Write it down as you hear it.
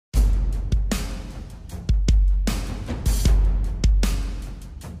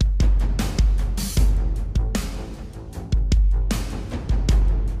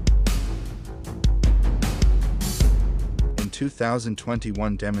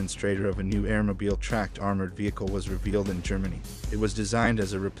2021 demonstrator of a new Airmobile tracked armored vehicle was revealed in Germany. It was designed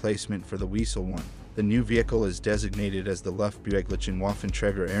as a replacement for the Wiesel one. The new vehicle is designated as the Luftbeweglichen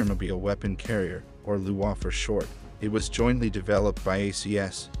Waffenträger Airmobile weapon carrier, or LuWa for short. It was jointly developed by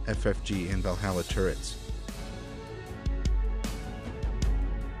ACS, FFG and Valhalla Turrets.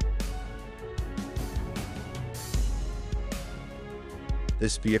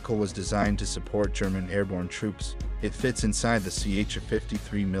 This vehicle was designed to support German airborne troops. It fits inside the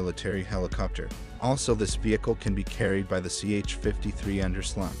CH-53 military helicopter. Also, this vehicle can be carried by the CH-53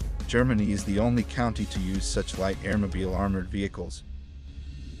 underslung. Germany is the only country to use such light Airmobile armored vehicles.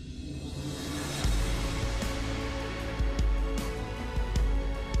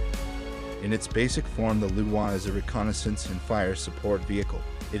 In its basic form, the LuWa is a reconnaissance and fire support vehicle.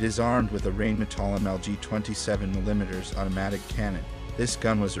 It is armed with a Rheinmetall MLG 27mm automatic cannon. This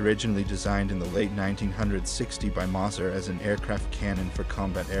gun was originally designed in the late 1960s by Mauser as an aircraft cannon for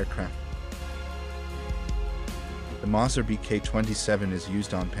combat aircraft. The Mauser BK-27 is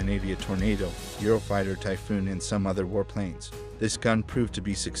used on Panavia Tornado, Eurofighter Typhoon and some other warplanes. This gun proved to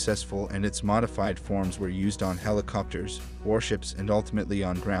be successful and its modified forms were used on helicopters, warships and ultimately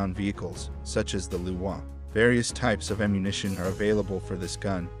on ground vehicles, such as the LuWa. Various types of ammunition are available for this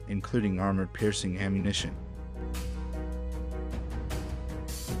gun, including armor-piercing ammunition.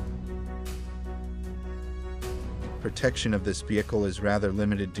 Protection of this vehicle is rather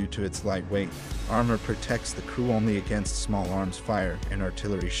limited due to its light weight. Armor protects the crew only against small arms fire and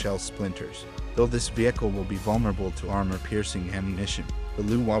artillery shell splinters. Though this vehicle will be vulnerable to armor-piercing ammunition, the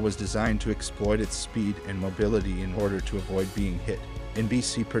LuWa was designed to exploit its speed and mobility in order to avoid being hit. An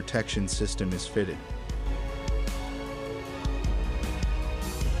NBC protection system is fitted.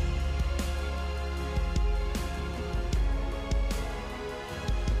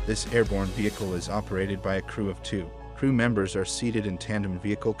 This airborne vehicle is operated by a crew of 2. Crew members are seated in tandem.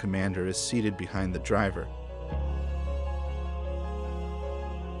 Vehicle commander is seated behind the driver.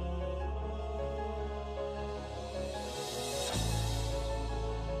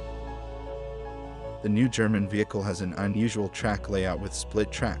 The new German vehicle has an unusual track layout with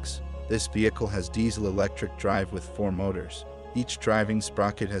split tracks. This vehicle has diesel-electric drive with 4 motors. Each driving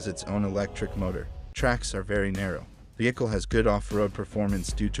sprocket has its own electric motor. Tracks are very narrow. Vehicle has good off-road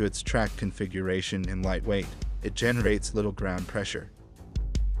performance due to its track configuration and light weight. It generates little ground pressure.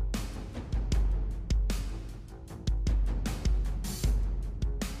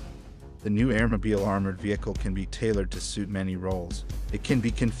 The new Airmobile armored vehicle can be tailored to suit many roles. It can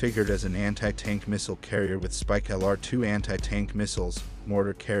be configured as an anti-tank missile carrier with Spike LR2 anti-tank missiles,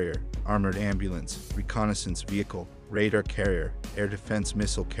 mortar carrier, armored ambulance, reconnaissance vehicle, radar carrier, air defense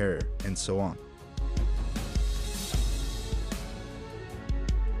missile carrier, and so on.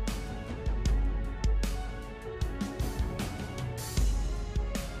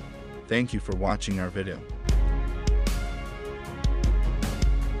 Thank you for watching our video.